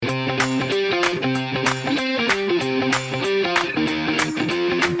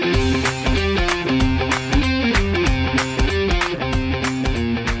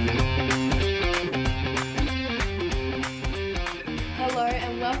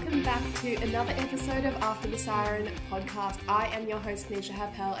welcome back to another episode of After the Siren podcast. I am your host, Nisha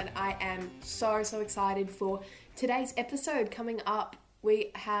Happel, and I am so excited for today's episode coming up. We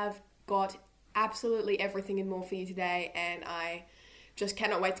have got absolutely everything and more for you today, and I just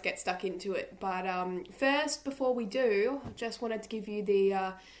cannot wait to get stuck into it. But first, before we do, just wanted to give you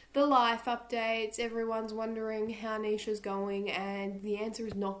the life updates. Everyone's wondering how Nisha's going, and the answer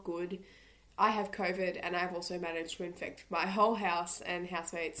is not good. I have COVID, and I've also managed to infect my whole house and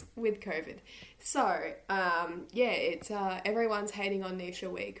housemates with COVID. So, it's everyone's hating on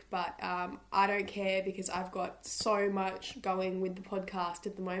Nisha week, but I don't care because I've got so much going with the podcast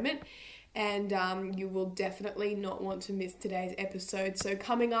at the moment, and you will definitely not want to miss today's episode. So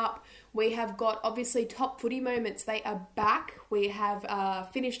coming up, we have got obviously top footy moments. They are back. We have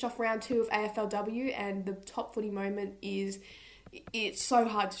finished off round 2 of AFLW, and the top footy moment is... It's so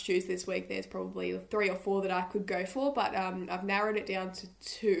hard to choose this week. There's probably 3 or 4 that I could go for, but I've narrowed it down to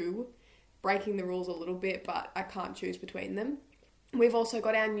 2, breaking the rules a little bit, but I can't choose between them. We've also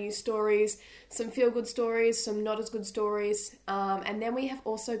got our news stories, some feel-good stories, some not-as-good stories, and then we have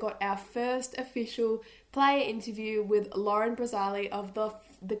also got our first official player interview with Lauren Brazzali of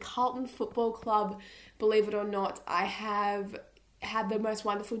the Carlton Football Club. Believe it or not, I have had the most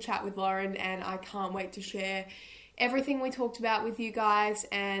wonderful chat with Lauren, and I can't wait to share everything we talked about with you guys,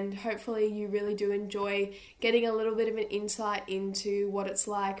 and hopefully you really do enjoy getting a little bit of an insight into what it's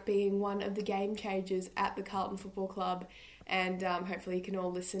like being one of the game changers at the Carlton Football Club, and hopefully you can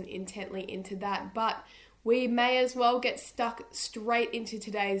all listen intently into that. But we may as well get stuck straight into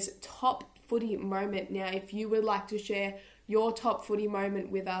today's top footy moment. Now, if you would like to share your top footy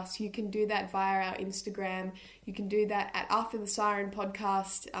moment with us, you can do that via our Instagram. You can do that at After the Siren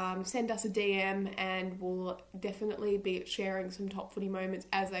podcast. Send us a DM, and we'll definitely be sharing some top footy moments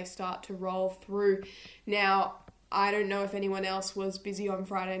as they start to roll through. Now, I don't know if anyone else was busy on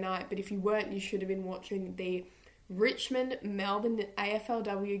Friday night, but if you weren't, you should have been watching the Richmond-Melbourne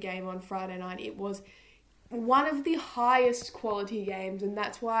AFLW game on Friday night. It was one of the highest quality games, and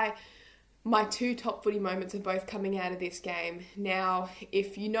that's why my 2 top footy moments are both coming out of this game. Now,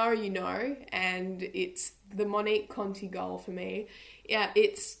 if you know, you know, and it's the Monique Conti goal for me. Yeah,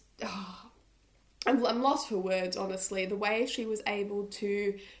 I'm lost for words, honestly. The way she was able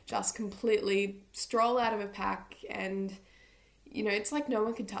to just completely stroll out of a pack, and, it's like no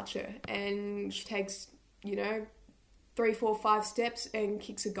one could touch her. And she takes, 3, 4, 5 steps and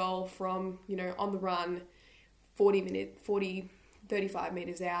kicks a goal from, on the run, 35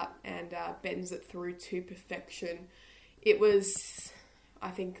 metres out, and bends it through to perfection. It was, I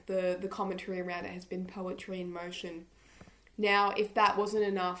think the commentary around it has been poetry in motion. Now, if that wasn't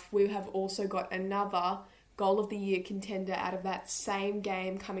enough, we have also got another Goal of the Year contender out of that same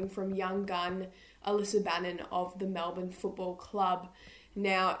game coming from young gun Alyssa Bannon of the Melbourne Football Club.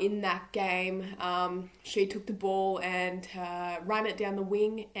 Now, in that game, she took the ball and ran it down the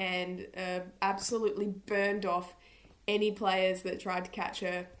wing and absolutely burned off any players that tried to catch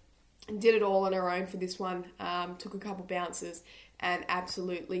her, and did it all on her own for this one. Took a couple bounces and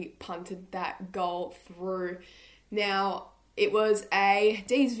absolutely punted that goal through. Now, it was a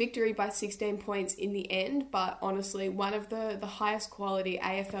D's victory by 16 points in the end, but honestly, one of the highest quality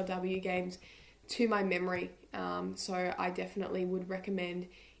AFLW games to my memory. So I definitely would recommend,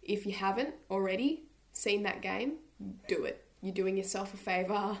 if you haven't already seen that game, do it. You're doing yourself a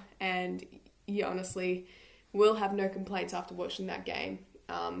favour, and you honestly will have no complaints after watching that game.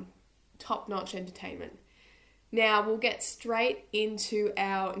 Top-notch entertainment. Now, we'll get straight into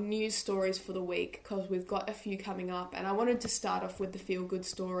our news stories for the week, because we've got a few coming up, and I wanted to start off with the feel-good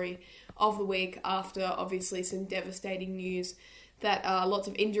story of the week after, obviously, some devastating news that lots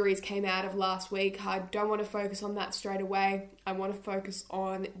of injuries came out of last week. I don't want to focus on that straight away. I want to focus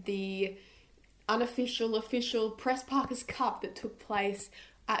on the official Press Parkers Cup that took place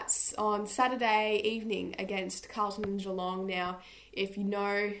on Saturday evening against Carlton and Geelong. Now, if you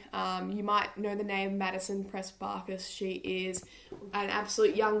know, you might know the name Madison Press-Barkus. She is an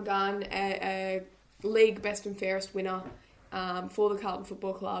absolute young gun, a league best and fairest winner for the Carlton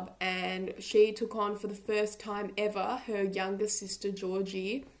Football Club, and she took on for the first time ever her younger sister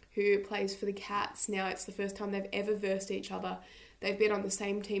Georgie, who plays for the Cats. Now, it's the first time they've ever versed each other. They've been on the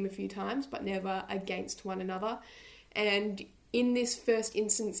same team a few times, but never against one another. And in this first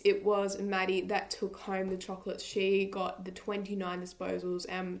instance, it was Maddie that took home the chocolates. She got the 29 disposals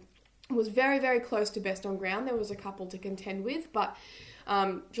and was very, very close to best on ground. There was a couple to contend with, but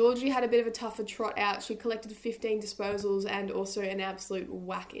Georgie had a bit of a tougher trot out. She collected 15 disposals and also an absolute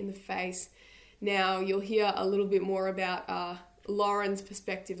whack in the face. Now, you'll hear a little bit more about Lauren's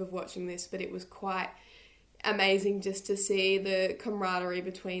perspective of watching this, but it was quite amazing just to see the camaraderie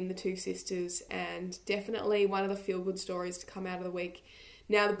between the two sisters, and definitely one of the feel-good stories to come out of the week.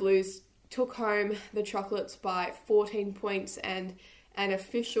 Now the Blues took home the Chocolates by 14 points, and an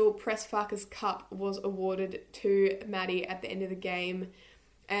official Pressfuckers Cup was awarded to Maddie at the end of the game.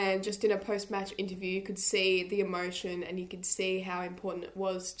 And just in a post-match interview, you could see the emotion and you could see how important it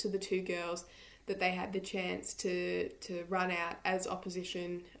was to the two girls that they had the chance to run out as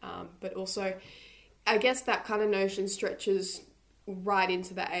opposition. But also, I guess that kind of notion stretches right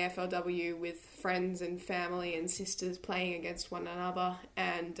into the AFLW with friends and family and sisters playing against one another.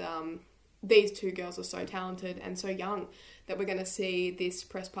 And these two girls are so talented and so young that we're going to see this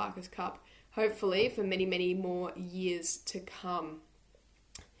Pressfuckers Cup, hopefully, for many, many more years to come.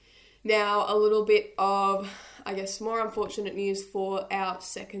 Now, a little bit of, I guess, more unfortunate news for our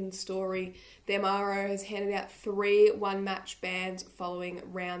second story. The MRO has handed out 3 one-match bans following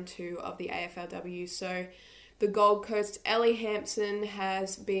round 2 of the AFLW. So, the Gold Coast Ellie Hampson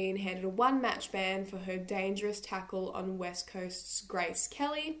has been handed a one-match ban for her dangerous tackle on West Coast's Grace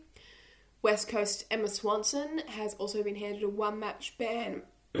Kelly. West Coast Emma Swanson has also been handed a one-match ban.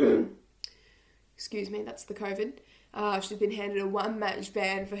 Excuse me, that's the COVID. She's been handed a one-match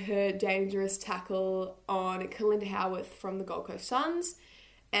ban for her dangerous tackle on Kalinda Howarth from the Gold Coast Suns.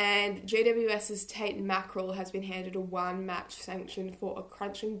 And GWS's Tate Mackerel has been handed a one-match sanction for a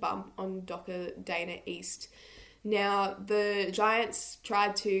crunching bump on Docker Dana East. Now, the Giants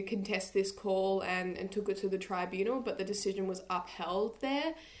tried to contest this call and took it to the tribunal, but the decision was upheld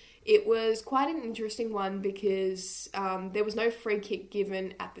there. It was quite an interesting one because there was no free kick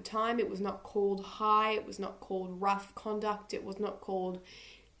given at the time. It was not called high. It was not called rough conduct. It was not called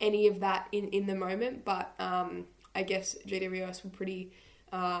any of that in the moment. But I guess GWS were pretty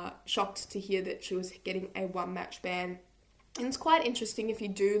shocked to hear that she was getting a one-match ban. And it's quite interesting if you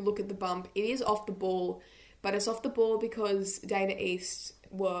do look at the bump. It is off the ball, but it's off the ball because Dana East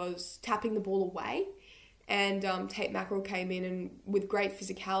was tapping the ball away. And Tate Mackerel came in and with great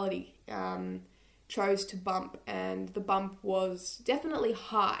physicality chose to bump, and the bump was definitely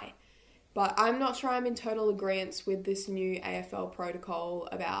high. But I'm not sure I'm in total agreement with this new AFL protocol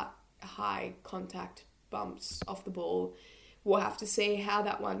about high contact bumps off the ball. We'll have to see how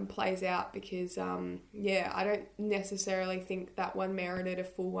that one plays out because, I don't necessarily think that one merited a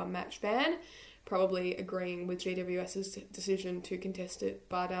full one-match ban. Probably agreeing with GWS's decision to contest it,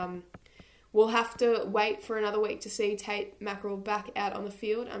 but we'll have to wait for another week to see Tate Mackerel back out on the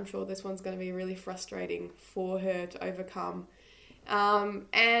field. I'm sure this one's going to be really frustrating for her to overcome.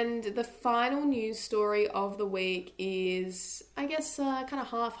 And the final news story of the week is, I guess, kind of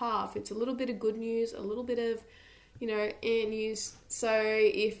half-half. It's a little bit of good news, a little bit of, news. So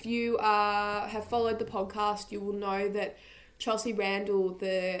if you have followed the podcast, you will know that Chelsea Randall,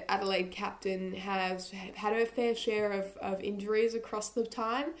 the Adelaide captain, has had her fair share of injuries across the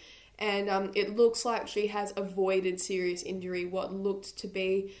time. And it looks like she has avoided serious injury. What looked to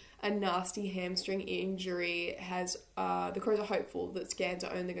be a nasty hamstring injury has, the Crows are hopeful that scans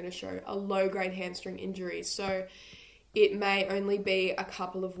are only going to show a low-grade hamstring injury. So it may only be a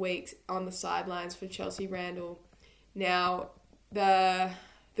couple of weeks on the sidelines for Chelsea Randall. Now, the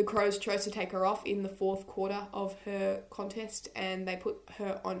Crows chose to take her off in the fourth quarter of her contest and they put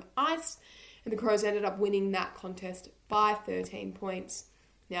her on ice. And the Crows ended up winning that contest by 13 points.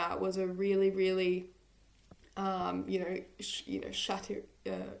 Now, it was a really, really,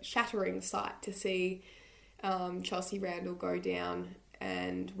 shattering sight to see Chelsea Randall go down.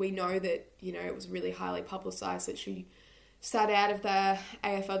 And we know that, it was really highly publicised that she sat out of the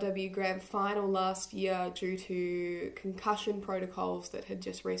AFLW Grand Final last year due to concussion protocols that had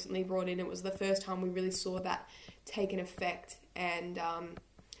just recently brought in. It was the first time we really saw that take an effect. And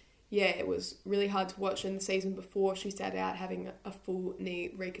it was really hard to watch in the season before she sat out having a full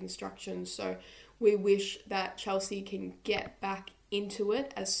knee reconstruction. So we wish that Chelsea can get back into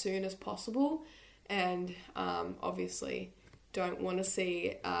it as soon as possible. And obviously don't want to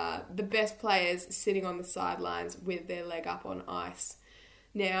see the best players sitting on the sidelines with their leg up on ice.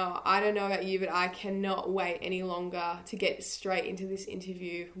 Now, I don't know about you, but I cannot wait any longer to get straight into this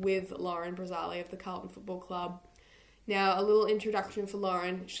interview with Lauren Brazzali of the Carlton Football Club. Now, a little introduction for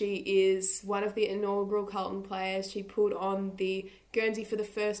Lauren. She is one of the inaugural Carlton players. She pulled on the Guernsey for the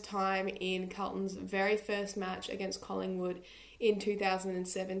first time in Carlton's very first match against Collingwood in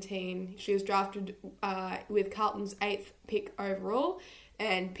 2017. She was drafted with Carlton's 8th pick overall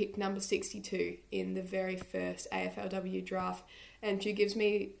and picked number 62 in the very first AFLW draft. And she gives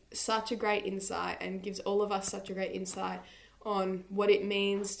me such a great insight and gives all of us such a great insight on what it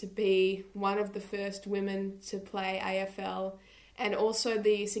means to be one of the first women to play AFL and also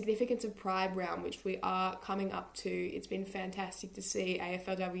the significance of Pride Round, which we are coming up to. It's been fantastic to see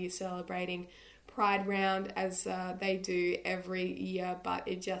AFLW celebrating Pride Round as they do every year, but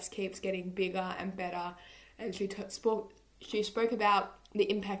it just keeps getting bigger and better. And she spoke about the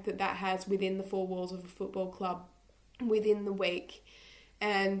impact that has within the four walls of a football club within the week.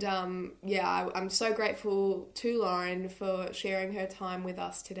 And I'm so grateful to Lauren for sharing her time with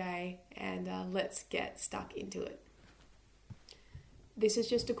us today, and let's get stuck into it. This is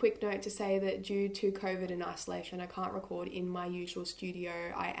just a quick note to say that due to COVID and isolation, I can't record in my usual studio.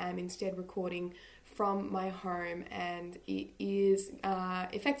 I am instead recording from my home, and it is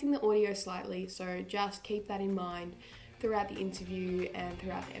affecting the audio slightly, so just keep that in mind throughout the interview and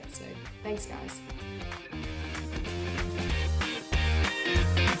throughout the episode. Thanks, guys.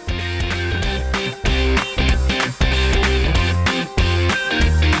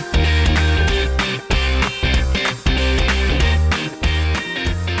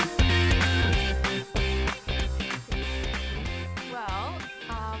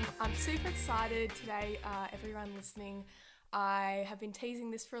 I'm super excited today, everyone listening. I have been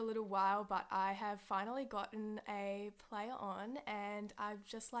teasing this for a little while, but I have finally gotten a player on, and I'd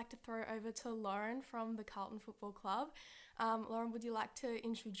just like to throw over to Lauren from the Carlton Football Club. Lauren, would you like to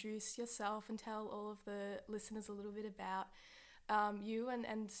introduce yourself and tell all of the listeners a little bit about you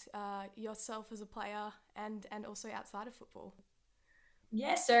and yourself as a player and also outside of football?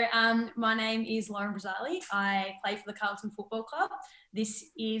 Yeah, so my name is Lauren Brazzali. I play for the Carlton Football Club. This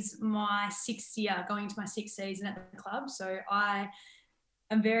is my 6th year, going into my 6th season at the club. So I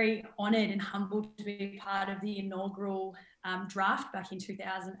am very honoured and humbled to be part of the inaugural draft back in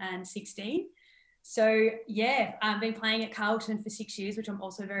 2016. So yeah, I've been playing at Carlton for 6 years, which I'm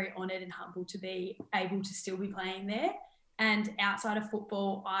also very honoured and humbled to be able to still be playing there. And outside of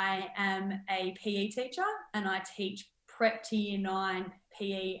football, I am a PE teacher, and I teach prep to year 9,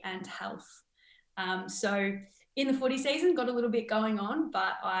 PE and health. So in the footy season, got a little bit going on,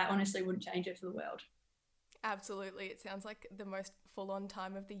 but I honestly wouldn't change it for the world. Absolutely. It sounds like the most full-on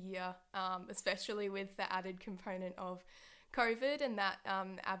time of the year, especially with the added component of COVID and that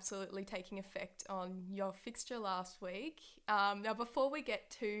absolutely taking effect on your fixture last week. Now, before we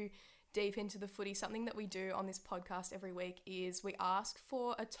get too deep into the footy, something that we do on this podcast every week is we ask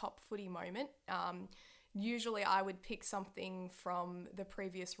for a top footy moment. Usually I would pick something from the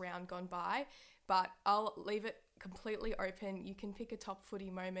previous round gone by, but I'll leave it completely open. You can pick a top footy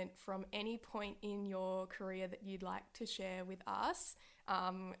moment from any point in your career that you'd like to share with us.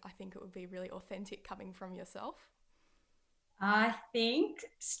 I think it would be really authentic coming from yourself. I think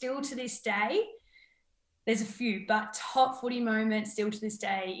still to this day, there's a few, but top footy moment still to this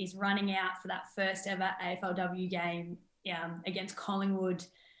day is running out for that first ever AFLW game against Collingwood.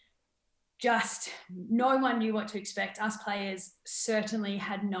 Just no one knew what to expect. Us players certainly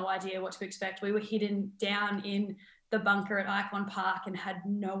had no idea what to expect. We were hidden down in the bunker at Icon Park and had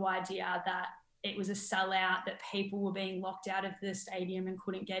no idea that it was a sellout, that people were being locked out of the stadium and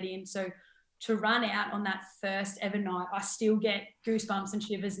couldn't get in. So to run out on that first ever night, I still get goosebumps and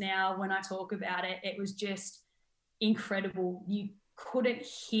shivers now when I talk about it. It was just incredible. You couldn't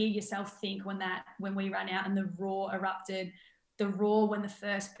hear yourself think when we ran out and the roar erupted. The roar when the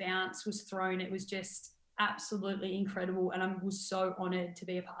first bounce was thrown, it was just absolutely incredible, and I was so honoured to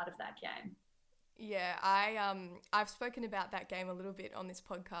be a part of that game. Yeah, I've spoken about that game a little bit on this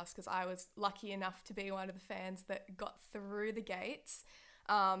podcast because I was lucky enough to be one of the fans that got through the gates.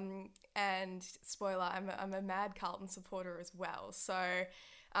 And spoiler, I'm a mad Carlton supporter as well. So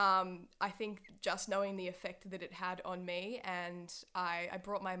I think just knowing the effect that it had on me, and I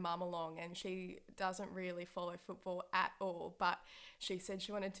brought my mum along, and she doesn't really follow football at all, but she said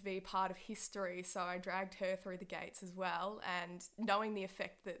she wanted to be part of history, so I dragged her through the gates as well. And knowing the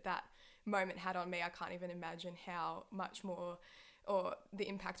effect that moment had on me, I can't even imagine how much more or the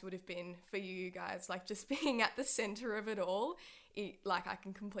impact would have been for you guys. Like, just being at the center of it all, I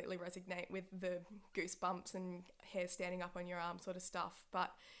can completely resonate with the goosebumps and hair standing up on your arm sort of stuff.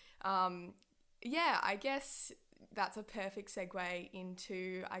 But I guess that's a perfect segue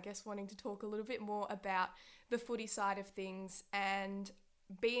into, wanting to talk a little bit more about the footy side of things and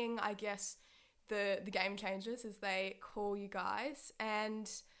being, the game changers, as they call you guys.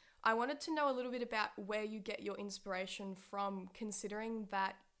 And I wanted to know a little bit about where you get your inspiration from, considering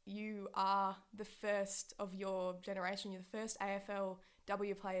that you are the first of your generation. You're the first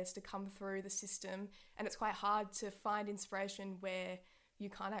AFLW players to come through the system, and it's quite hard to find inspiration where you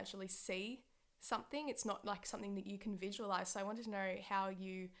can't actually see something. It's not like something that you can visualize. So I wanted to know how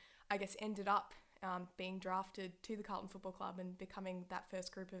you, ended up being drafted to the Carlton Football Club and becoming that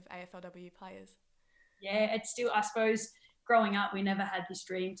first group of AFLW players. Yeah, it's still, I suppose, growing up, we never had this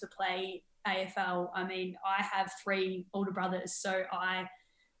dream to play AFL. I mean, I have 3 older brothers, so I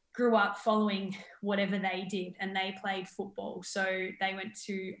grew up following whatever they did, and they played football. So they went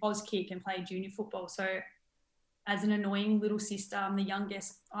to Auskick and played junior football. So as an annoying little sister, I'm the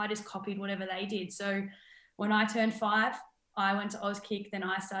youngest, I just copied whatever they did. So when I turned 5, I went to Auskick, then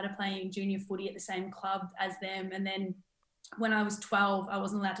I started playing junior footy at the same club as them. And then when I was 12, I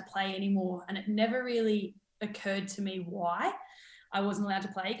wasn't allowed to play anymore. And it never really occurred to me why I wasn't allowed to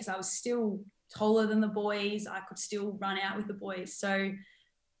play, because I was still taller than the boys. I could still run out with the boys. So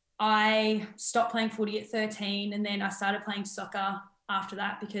I stopped playing footy at 13, and then I started playing soccer after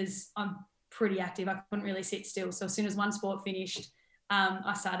that because I'm pretty active. I couldn't really sit still. So as soon as one sport finished,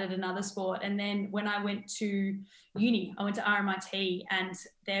 I started another sport. And then when I went to uni, I went to RMIT, and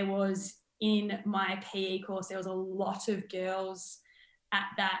there was, in my PE course, there was a lot of girls at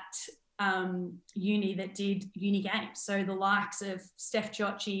that uni that did uni games. So the likes of Steph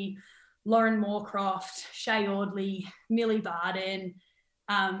Jochi, Lauren Moorcroft, Shay Audley, Millie Barden.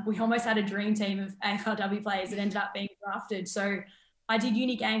 We almost had a dream team of AFLW players that ended up being drafted. So I did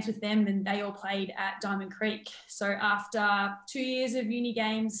uni games with them, and they all played at Diamond Creek. So after 2 years of uni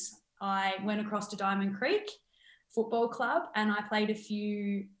games, I went across to Diamond Creek Football Club, and I played a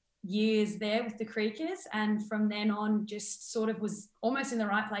few years there with the Creekers. And from then on, just sort of was almost in the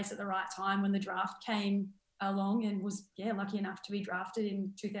right place at the right time when the draft came along, and was, lucky enough to be drafted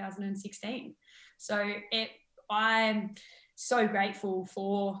in 2016. So I'm so grateful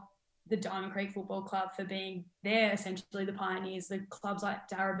for the Diamond Creek Football Club for being there, essentially the pioneers. The clubs like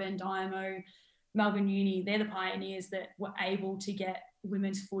Darebin, Dymo, Melbourne Uni, they're the pioneers that were able to get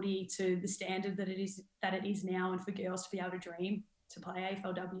women's footy to the standard that it is now, and for girls to be able to dream to play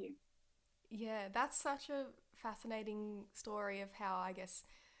AFLW. Yeah, that's such a fascinating story of how, I guess,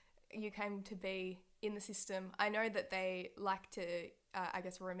 you came to be in the system. I know that they like to,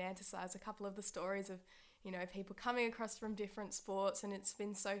 romanticize a couple of the stories of, people coming across from different sports, and it's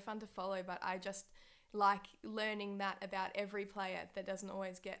been so fun to follow. But I just like learning that about every player that doesn't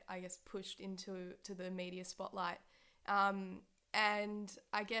always get, pushed into the media spotlight. And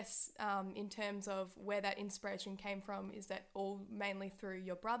I guess in terms of where that inspiration came from, is that all mainly through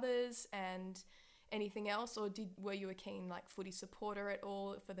your brothers and anything else, or were you a keen footy supporter at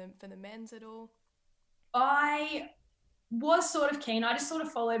all for the men's at all? I was sort of keen. I just sort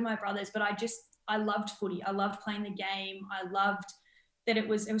of followed my brothers, but I loved footy. I loved playing the game. I loved that it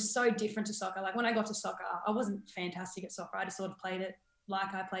was so different to soccer. Like when I got to soccer, I wasn't fantastic at soccer. I just sort of played it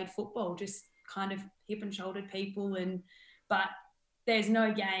like I played football, just kind of hip and shouldered people. But there's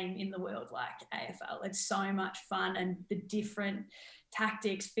no game in the world like AFL. It's so much fun, and the different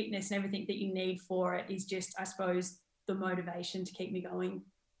tactics, fitness, and everything that you need for it is just, I suppose, the motivation to keep me going.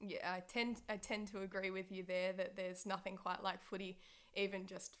 Yeah, I tend to agree with you there, that there's nothing quite like footy, even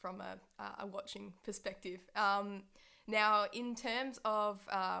just from a watching perspective. Now, in terms of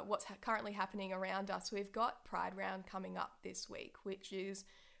what's currently happening around us, we've got Pride Round coming up this week, which is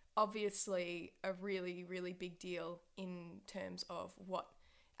obviously a really, really big deal in terms of what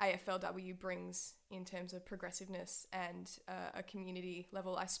AFLW brings in terms of progressiveness and a community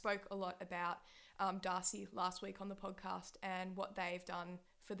level. I spoke a lot about Darcy last week on the podcast and what they've done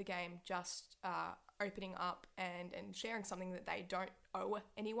for the game, just opening up and sharing something that they don't owe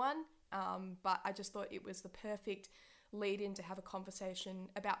anyone. But I just thought it was the perfect lead in to have a conversation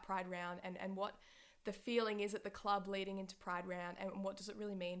about Pride Round and what the feeling is at the club leading into Pride Round, and what does it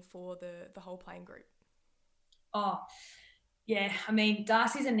really mean for the whole playing group? Oh, yeah. I mean,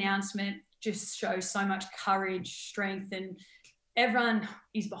 Darcy's announcement just shows so much courage, strength, and everyone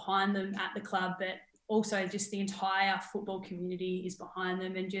is behind them at the club, but also just the entire football community is behind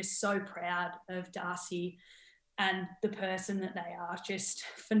them, and just so proud of Darcy and the person that they are. Just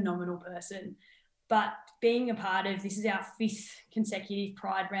phenomenal person. But being a part of, this is our 5th consecutive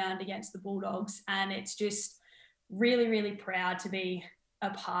Pride Round against the Bulldogs, and it's just really, really proud to be a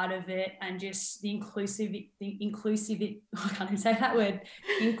part of it, and just the inclusive, I can't even say that word,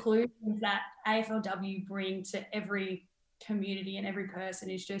 inclusion that AFLW bring to every community and every person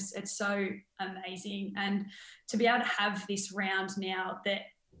is just, it's so amazing. And to be able to have this round now that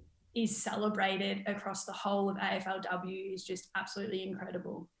is celebrated across the whole of AFLW is just absolutely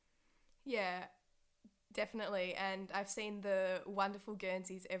incredible. Yeah, definitely. And I've seen the wonderful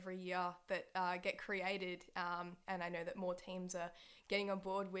Guernseys every year that get created, and I know that more teams are getting on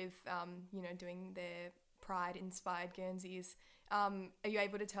board with doing their Pride inspired Guernseys. Are you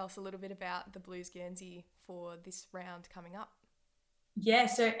able to tell us a little bit about the Blues Guernsey for this round coming up? Yeah,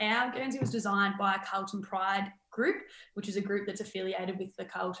 so our Guernsey was designed by a Carlton Pride group, which is a group that's affiliated with the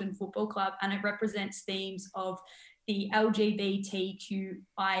Carlton Football Club, and it represents themes of the LGBTQIA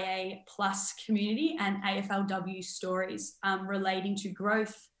plus community and AFLW stories relating to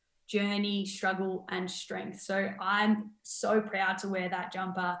growth, journey, struggle, and strength. So I'm so proud to wear that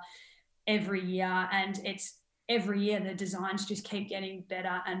jumper every year, and it's every year the designs just keep getting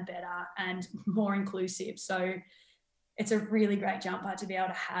better and more inclusive. So it's a really great jumper to be able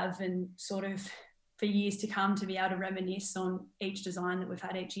to have, and sort of for years to come to be able to reminisce on each design that we've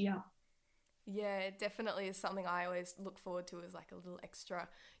had each year. Yeah, it definitely is something I always look forward to as like a little extra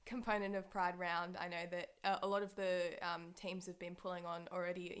component of Pride Round. I know that a lot of the teams have been pulling on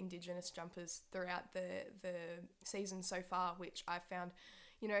already Indigenous jumpers throughout the season so far, which I found,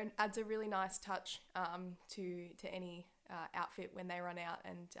 adds a really nice touch to any outfit when they run out,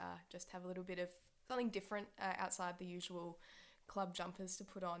 and just have a little bit of something different outside the usual club jumpers to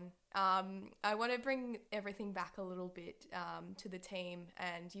put on. I want to bring everything back a little bit to the team,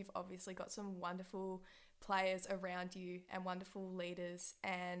 and you've obviously got some wonderful players around you and wonderful leaders,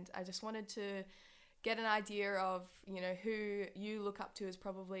 and I just wanted to get an idea of, who you look up to as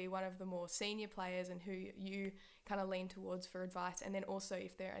probably one of the more senior players and who you kind of lean towards for advice, and then also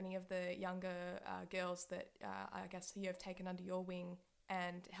if there are any of the younger girls that I guess you have taken under your wing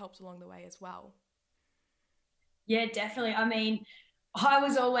and helped along the way as well. Yeah, definitely. I mean, I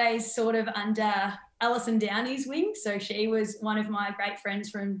was always sort of under Alison Downey's wing. So she was one of my great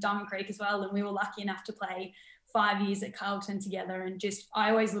friends from Diamond Creek as well. And we were lucky enough to play 5 years at Carlton together. And just, I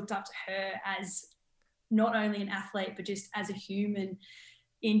always looked up to her as not only an athlete, but just as a human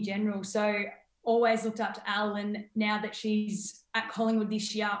in general. So always looked up to Al. And now that she's at Collingwood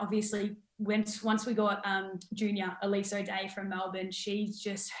this year, obviously, once we got junior Elise O'Day from Melbourne, she's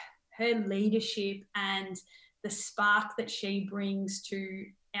just, her leadership and the spark that she brings to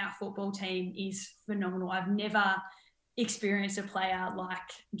our football team is phenomenal. I've never experienced a player like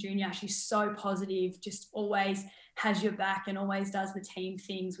Junior. She's so positive, just always has your back and always does the team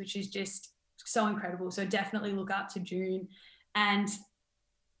things, which is just so incredible. So definitely look up to June. And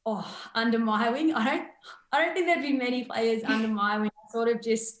under my wing, I don't think there'd be many players under my wing. I sort of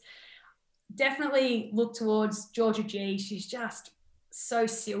just definitely look towards Georgia G. She's just so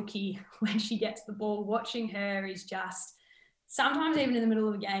silky when she gets the ball. Watching her is just, sometimes even in the middle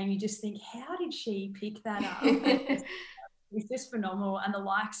of the game, you just think, how did she pick that up? It's just phenomenal. And the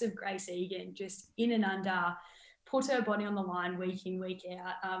likes of Grace Egan, just in and under, put her body on the line week in, week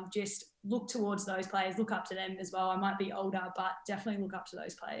out. Just look towards those players, look up to them as well. I might be older, but definitely look up to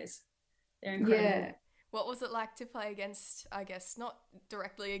those players. They're incredible. Yeah. What was it like to play against, I guess, not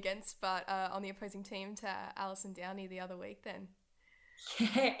directly against, but on the opposing team to Alison Downey the other week then?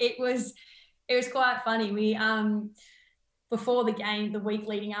 Yeah, it was quite funny. We before the game, the week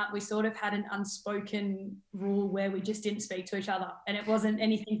leading up, we sort of had an unspoken rule where we just didn't speak to each other, and it wasn't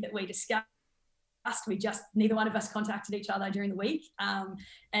anything that we discussed. We just, neither one of us contacted each other during the week,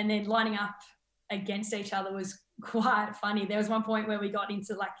 and then lining up against each other was quite funny. There was one point where we got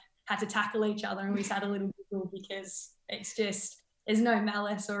into had to tackle each other, and we just had a little giggle because it's just, there's no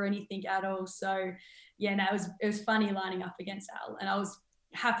malice or anything at all. So yeah, no, it was funny lining up against Al, and I was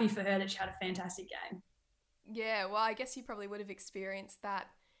happy for her that she had a fantastic game. Yeah, well, I guess you probably would have experienced that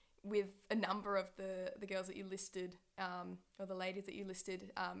with a number of the girls that you listed, or the ladies that you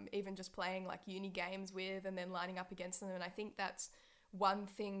listed, even just playing like uni games with and then lining up against them. And I think that's one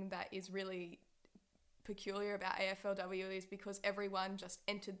thing that is really peculiar about AFLW, is because everyone just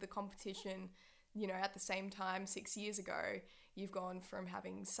entered the competition, at the same time 6 years ago. You've gone from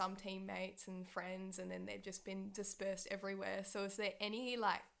having some teammates and friends, and then they've just been dispersed everywhere. So is there any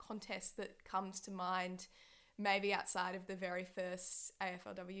contest that comes to mind, maybe outside of the very first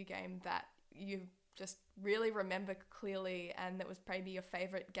AFLW game, that you just really remember clearly and that was maybe your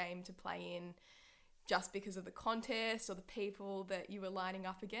favourite game to play in just because of the contest or the people that you were lining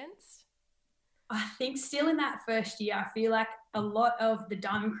up against? I think still in that first year, I feel like a lot of the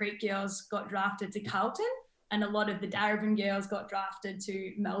Diamond Creek girls got drafted to Carlton, and a lot of the Darebin girls got drafted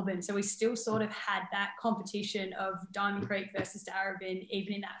to Melbourne. So we still sort of had that competition of Diamond Creek versus Darebin,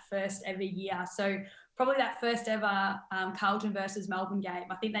 even in that first ever year. So probably that first ever Carlton versus Melbourne game,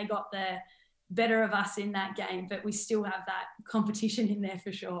 I think they got the better of us in that game, but we still have that competition in there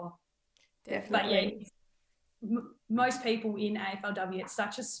for sure. Definitely. But yeah, most people in AFLW, it's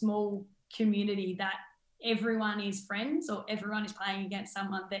such a small community that everyone is friends, or everyone is playing against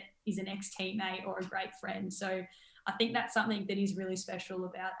someone that is an ex-teammate or a great friend. So I think that's something that is really special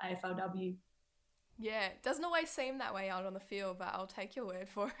about AFLW. Yeah, it doesn't always seem that way out on the field, but I'll take your word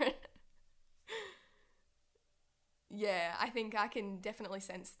for it. Yeah, I think I can definitely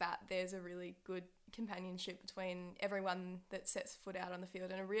sense that there's a really good companionship between everyone that sets foot out on the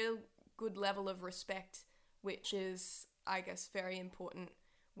field, and a real good level of respect which is, I guess, very important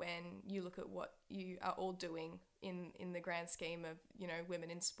when you look at what you are all doing in the grand scheme of, you know, women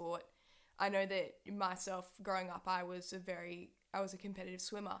in sport. I know that myself, growing up, I was a competitive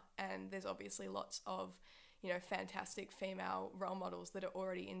swimmer, and there's obviously lots of, you know, fantastic female role models that are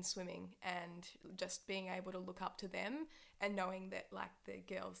already in swimming, and just being able to look up to them and knowing that, like, the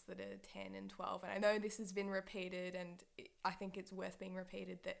girls that are 10 and 12, and I know this has been repeated, and I think it's worth being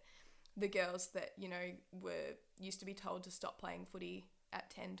repeated, that the girls that, you know, used to be told to stop playing footy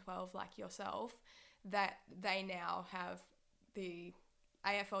at 10, 12, like yourself, that they now have the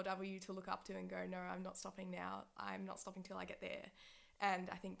AFLW to look up to and go, no, I'm not stopping now. I'm not stopping till I get there. And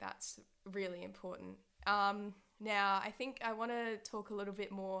I think that's really important. Now, I think I want to talk a little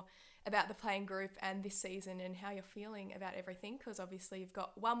bit more about the playing group and this season and how you're feeling about everything, because obviously you've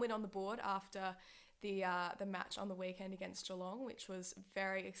got one win on the board after the match on the weekend against Geelong, which was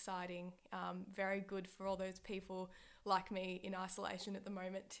very exciting, very good for all those people like me in isolation at the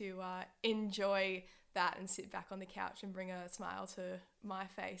moment to enjoy that and sit back on the couch and bring a smile to my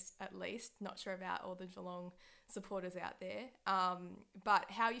face, at least. Not sure about all the Geelong supporters out there. But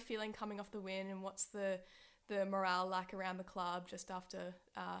how are you feeling coming off the win, and what's the morale like around the club just after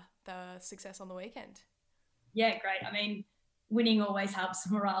the success on the weekend? Yeah, great. I mean, winning always helps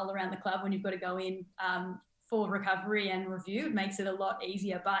morale around the club when you've got to go in for recovery and review. It makes it a lot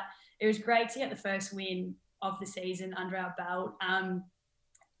easier. But it was great to get the first win of the season under our belt.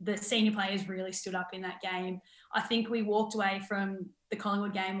 The senior players really stood up in that game. I think we walked away from the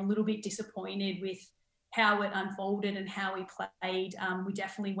Collingwood game a little bit disappointed with how it unfolded and how we played. We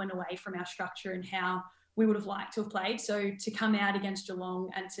definitely went away from our structure and how we would have liked to have played. So to come out against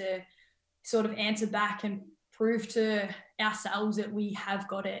Geelong and to sort of answer back and prove to ourselves that we have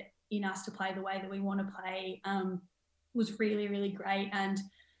got it in us to play the way that we want to play was really, really great. And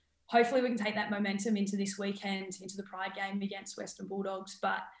hopefully we can take that momentum into this weekend, into the Pride game against Western Bulldogs.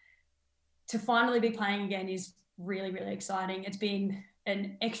 But to finally be playing again is really, really exciting. It's been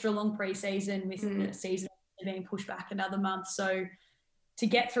an extra long pre-season with the season being pushed back another month. So to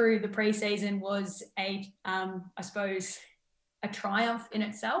get through the pre-season was I suppose, a triumph in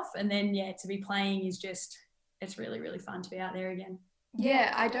itself. And then, to be playing is just, it's really, really fun to be out there again.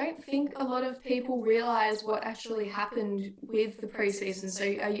 Yeah, I don't think a lot of people realise what actually happened with the pre-season. So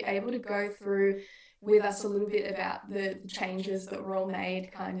are you able to go through with us a little bit about the changes that were all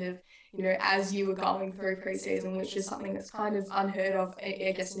made kind of, you know, as you were going through pre-season, which is something that's kind of unheard of,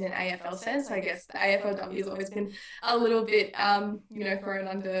 I guess, in an AFL sense. I guess the AFLW has always been a little bit, you know, thrown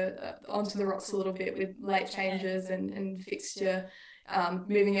onto the rocks a little bit with late changes and fixture,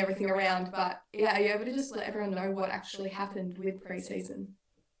 moving everything around. But yeah, are you able to just let everyone know what actually happened with pre-season?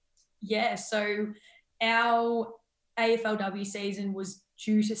 Yeah, so our AFLW season was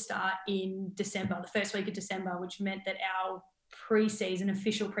due to start in December, the first week of December, which meant that our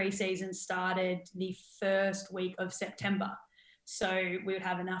official pre-season started the first week of September. So we would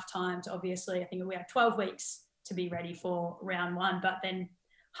have enough time to, obviously, I think we had 12 weeks to be ready for round one, but then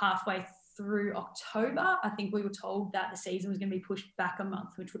halfway through October, I think we were told that the season was going to be pushed back a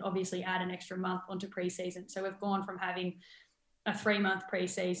month, which would obviously add an extra month onto pre-season. So we've gone from having a 3-month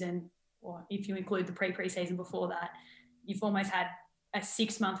pre-season, or if you include the pre-season before that, you've almost had a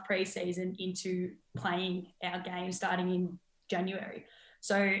 6-month pre-season into playing our game starting in January.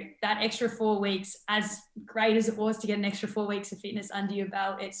 So that extra 4 weeks, as great as it was to get an extra 4 weeks of fitness under your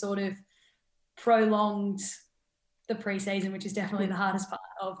belt, it sort of prolonged the pre-season, which is definitely the hardest part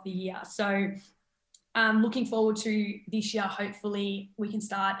of the year. So looking forward to this year, hopefully we can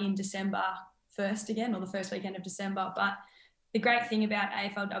start in December 1st again, or the first weekend of December. But the great thing about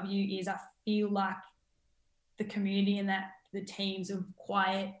AFLW is I feel like the community and that the teams are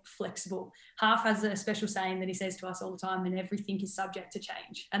quite flexible. Half has a special saying that he says to us all the time, and everything is subject to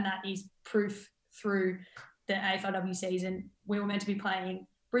change. And that is proof through the AFLW season. We were meant to be playing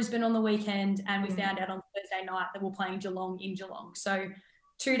Brisbane on the weekend, and we found out on Thursday night that we're playing Geelong in Geelong. So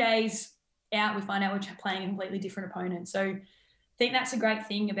 2 days out, we find out we're playing a completely different opponent. So I think that's a great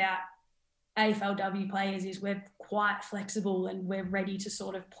thing about AFLW players is we're quite flexible and we're ready to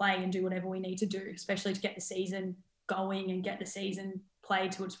sort of play and do whatever we need to do, especially to get the season going and get the season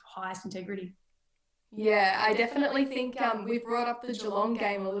played to its highest integrity. Yeah, I definitely think we've brought up the Geelong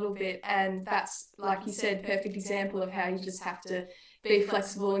game a little bit, and that's, like you said, perfect example of how you just have to be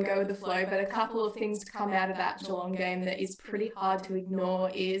flexible and go with the flow. But a couple of things to come out of that Geelong game that is pretty hard to ignore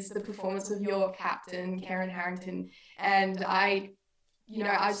is the performance of your captain, Karen Harrington. And I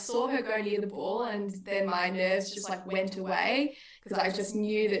saw her go near the ball, and then my nerves just went away because I just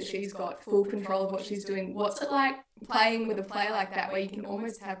knew that she's got full control of what she's doing. What's it like playing with a player like that, where you can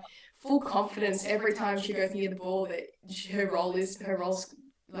almost have full confidence every time she goes near the ball that her role's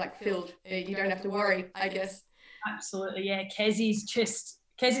like filled. You don't have to worry, I guess. Absolutely, yeah.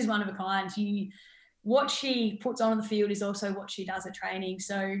 Kezi's one of a kind. What she puts on the field is also what she does at training.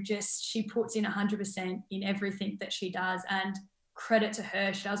 So just she puts in 100% in everything that she does, and credit to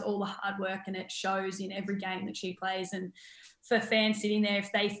her. She does all the hard work, and it shows in every game that she plays. And for fans sitting there,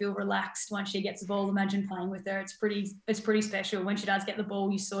 if they feel relaxed once she gets the ball, imagine playing with her. It's pretty special. When she does get the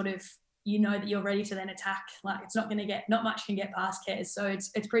ball, you know that you're ready to then attack. Like, it's not much can get past Kez. So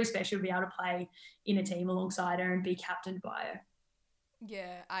it's pretty special to be able to play in a team alongside her and be captained by her.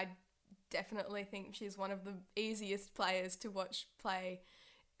 Yeah, I definitely think she's one of the easiest players to watch play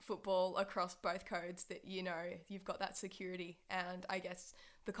football across both codes, that, you know, you've got that security. And I guess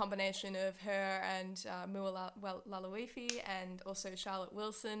the combination of her and Mua Laluifi and also Charlotte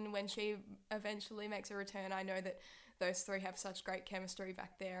Wilson, when she eventually makes a return, I know that those three have such great chemistry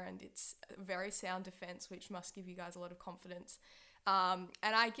back there, and it's a very sound defence, which must give you guys a lot of confidence. And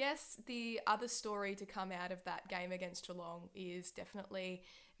I guess the other story to come out of that game against Geelong is definitely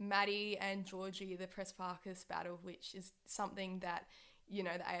Maddie and Georgie, the Pressparkers battle, which is something that, you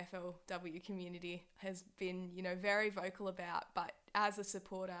know, the AFLW community has been, you know, very vocal about. But as a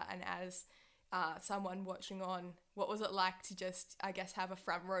supporter and as someone watching on, what was it like to just, I guess, have a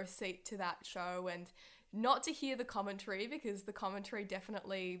front row seat to that show and not to hear the commentary, because the commentary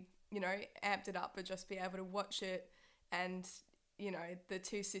definitely, you know, amped it up, but just be able to watch it and, you know, the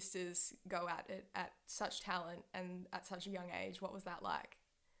two sisters go at it at such talent and at such a young age. What was that like?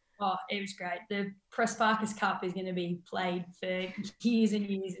 Oh, it was great. The Pressparkers Cup is going to be played for years and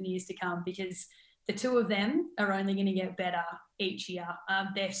years and years to come, because the two of them are only going to get better each year.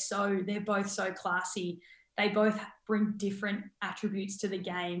 They're both so classy. They both bring different attributes to the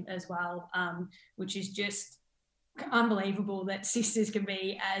game as well, which is just unbelievable that sisters can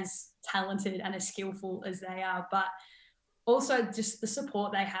be as talented and as skillful as they are. But also just the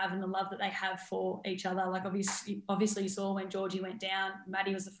support they have and the love that they have for each other. Like, obviously you saw when Georgie went down,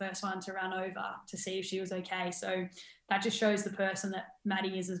 Maddie was the first one to run over to see if she was okay. So that just shows the person that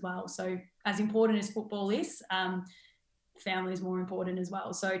Maddie is as well. So as important as football is, family is more important as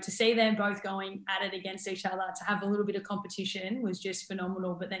well. So to see them both going at it against each other, to have a little bit of competition was just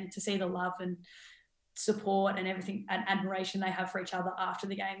phenomenal. But then to see the love and support and everything and admiration they have for each other after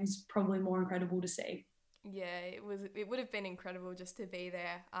the game is probably more incredible to see. Yeah, it would have been incredible just to be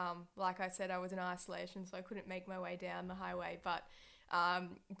there. Like I said, I was in isolation, so I couldn't make my way down the highway, but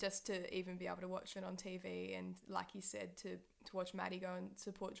just to even be able to watch it on TV, and like you said, to watch Maddie go and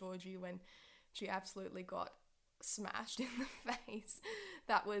support Georgie when she absolutely got smashed in the face,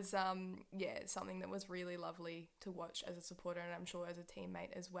 that was something that was really lovely to watch as a supporter, and I'm sure as a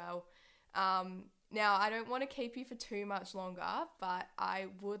teammate as well. Now, I don't want to keep you for too much longer, but I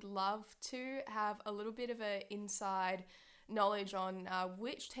would love to have a little bit of an inside knowledge on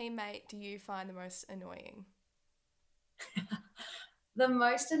which teammate do you find the most annoying? The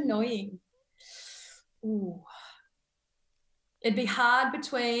most annoying? Ooh. It'd be hard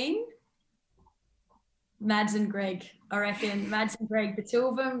between Mads and Greg, I reckon. Mads and Greg, the two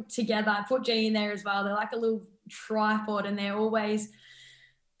of them together. I put G in there as well. They're like a little tripod, and they're always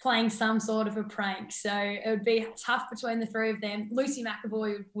playing some sort of a prank. So it would be tough between the three of them. Lucy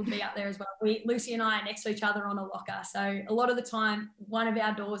McAvoy would be up there as well. Lucy and I are next to each other on a locker. So a lot of the time, one of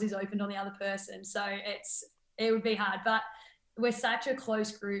our doors is opened on the other person. So it would be hard. But we're such a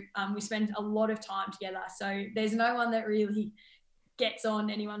close group. We spend a lot of time together. So there's no one that really gets on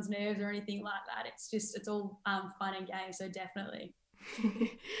anyone's nerves or anything like that. It's all fun and games. So definitely.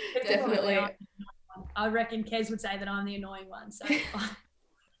 Definitely. I reckon Kez would say that I'm the annoying one. So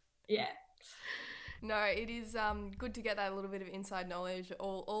yeah. No, it is good to get that little bit of inside knowledge,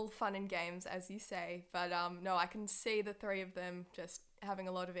 all fun and games, as you say. But no, I can see the three of them just having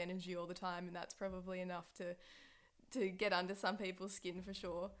a lot of energy all the time, and that's probably enough to get under some people's skin for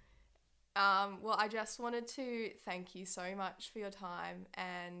sure. Well, I just wanted to thank you so much for your time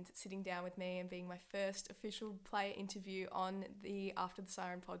and sitting down with me and being my first official player interview on the After the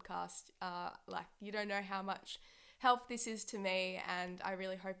Siren podcast. You don't know how much help this is to me, and I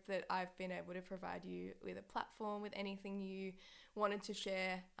really hope that I've been able to provide you with a platform, with anything you wanted to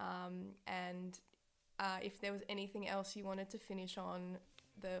share, and if there was anything else you wanted to finish on,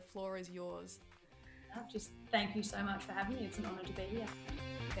 the floor is yours. Just thank you so much for having me. It's an honour to be here.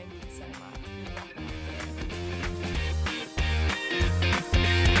 Thank you so much.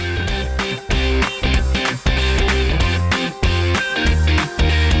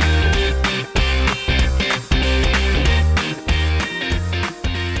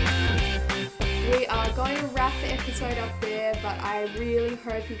 We are going to wrap the episode up there, but I really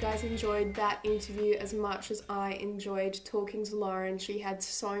hope you guys enjoyed that interview as much as I enjoyed talking to Lauren. She had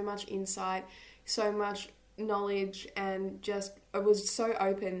so much insight, so much knowledge, and just was so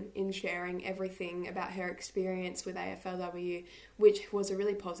open in sharing everything about her experience with AFLW, which was a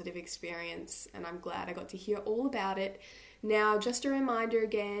really positive experience, and I'm glad I got to hear all about it. Now, just a reminder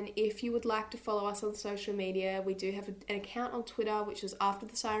again, if you would like to follow us on social media, we do have an account on Twitter, which is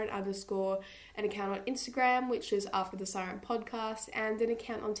 _, an account on Instagram, which is After the Siren Podcast, and an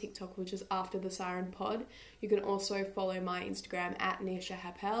account on TikTok, which is After the Siren Pod. You can also follow my Instagram at Nisha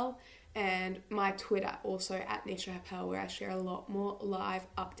Happel, and my Twitter also at Nisha Happel, where I share a lot more live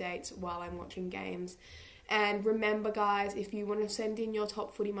updates while I'm watching games. And remember, guys, if you want to send in your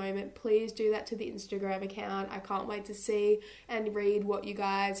top footy moment, please do that to the Instagram account. I can't wait to see and read what you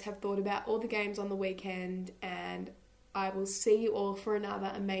guys have thought about all the games on the weekend. And I will see you all for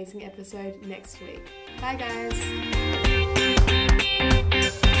another amazing episode next week. Bye, guys.